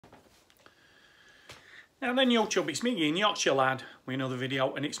Now then YouTube, it's me Ian, Yorkshire lad, with another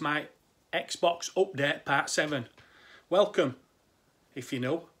video, and it's my Xbox update part 7. Welcome, if you're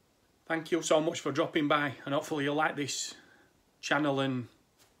new. Thank you so much for dropping by, and hopefully you'll like this channel and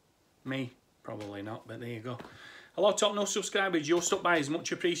me. Probably not, but there you go. Hello top no subscribers, your stuck by is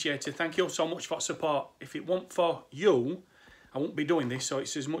much appreciated. Thank you so much for support. If it weren't for you, I won't be doing this, so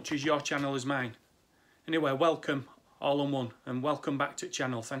it's as much as your channel as mine. Anyway, welcome all in one, and welcome back to the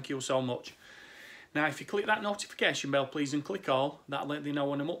channel. Thank you so much. Now, if you click that notification bell, please, and click all, that'll let you know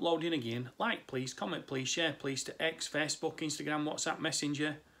when I'm uploading again. Like, please, comment, please, share, please, to X, Facebook, Instagram, WhatsApp,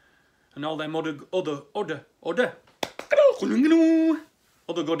 Messenger, and all them other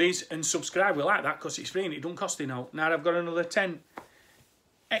goodies, and subscribe. We like that because it's free and it don't cost you no. Now, I've got another 10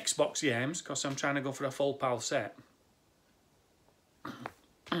 Xbox games because I'm trying to go for a full PAL set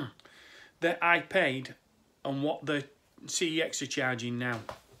that I paid on what the CEX are charging now.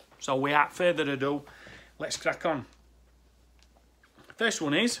 So without further ado, let's crack on. First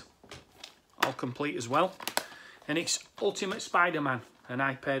one is all complete as well, and it's Ultimate Spider-Man, and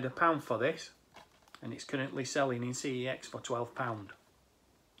I paid £1 for this, and it's currently selling in CEX for £12.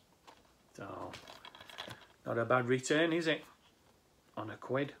 So not a bad return, is it? On a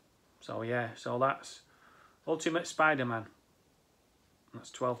quid. So yeah, so that's Ultimate Spider-Man. That's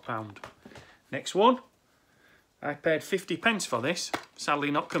 £12. Next one, I paid 50p for this, sadly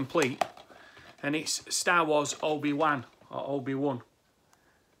not complete, and it's Star Wars Obi-Wan, or Obi-Wan,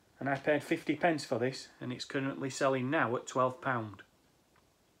 and I paid 50p for this, and it's currently selling now at £12.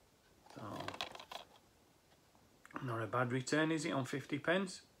 So, not a bad return, is it, on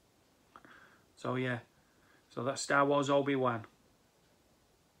 50p? So yeah, so that's Star Wars Obi-Wan.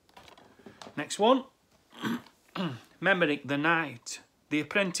 Next one, Maverick The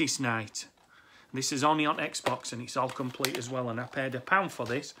Apprentice Night. This is only on Xbox and it's all complete as well, and I paid £1 for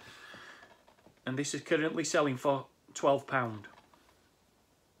this, and this is currently selling for £12.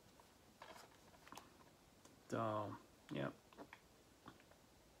 So yeah,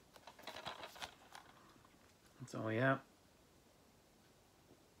 so yeah.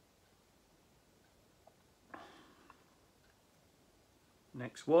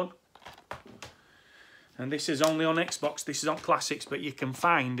 Next one, and this is only on Xbox. This is on Classics, but you can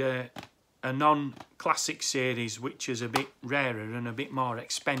find a non-classic series which is a bit rarer and a bit more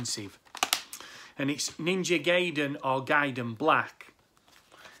expensive, and it's Ninja Gaiden or Gaiden Black,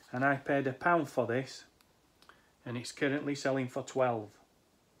 and I paid £1 for this, and it's currently selling for £12.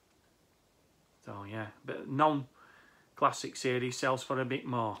 So yeah, but non-classic series sells for a bit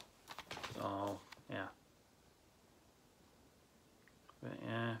more. So yeah, but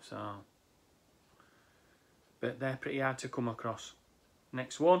yeah, so but they're pretty hard to come across.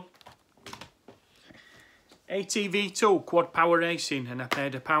 Next one, ATV2 Quad Power Racing, and I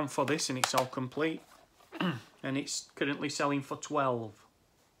paid £1 for this, and it's all complete, and it's currently selling for £12.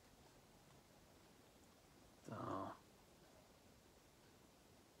 So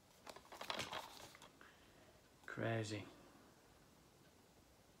crazy.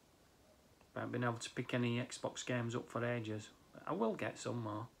 I haven't been able to pick any Xbox games up for ages. I will get some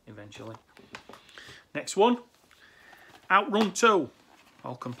more eventually. Next one, Outrun 2,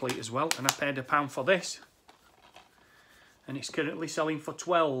 all complete as well, and I paid £1 for this, and it's currently selling for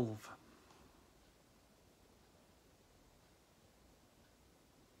 £12.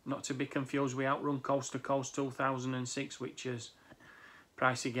 Not to be confused with Outrun Coast to Coast 2006, which is a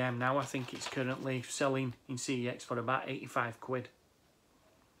pricey game now. I think it's currently selling in CEX for about 85 quid.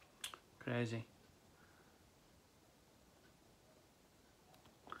 Crazy.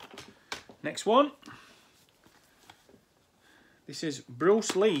 Next one, this is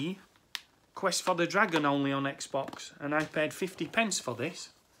Bruce Lee Quest for the Dragon, only on Xbox, and I paid 50p for this,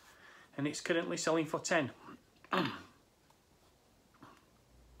 and it's currently selling for £10.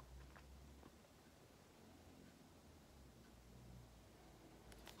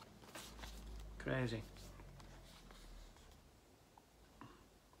 Crazy.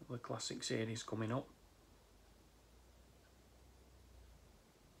 The classic series coming up.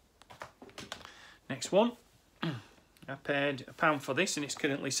 Next one, I paid £1 for this, and it's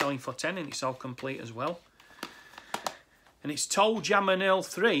currently selling for £10, and it's all complete as well. And it's Toe Jam and Earl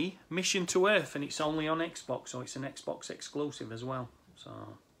 3 Mission to Earth, and it's only on Xbox, so it's an Xbox exclusive as well. So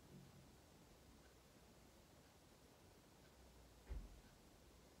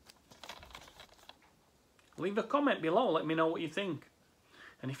leave a comment below, let me know what you think.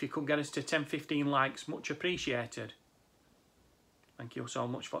 And if you could get us to 10-15 likes, much appreciated. Thank you so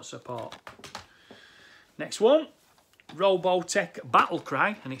much for support. Next one, Robotech Battle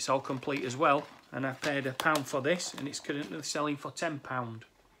Cry, and it's all complete as well, and I paid £1 for this, and it's currently selling for £10.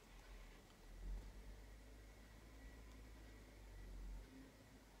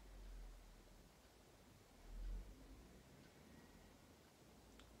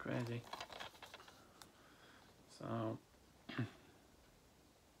 crazy. So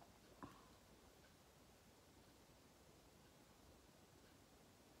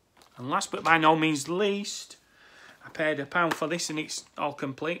and last but by no means least, I paid £1 for this and it's all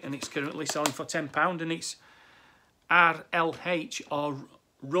complete and it's currently selling for £10 and it's RLH, or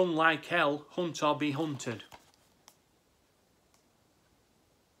Run Like Hell, Hunt or Be Hunted.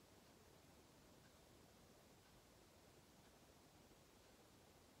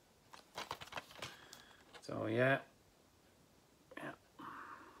 So yeah,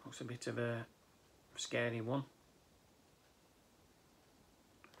 looks a bit of a scary one.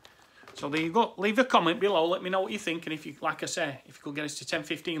 So there you go. Leave a comment below, let me know what you think, and if you, like I say, if you could get us to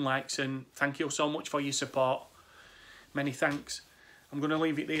 10-15 likes, and thank you so much for your support. Many thanks. I'm going to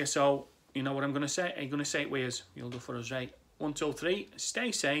leave it there, so you know what I'm going to say. Are you going to say it with us? You'll do for us, right? 1, 2, 3.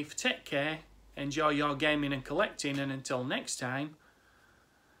 Stay safe, take care, enjoy your gaming and collecting, and until next time,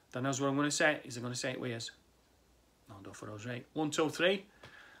 then that's what I'm going to say. Is I'm going to say it with us. I'll do for us, right? 1, 2, 3.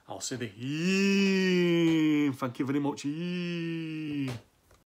 I'll say the thank you very much.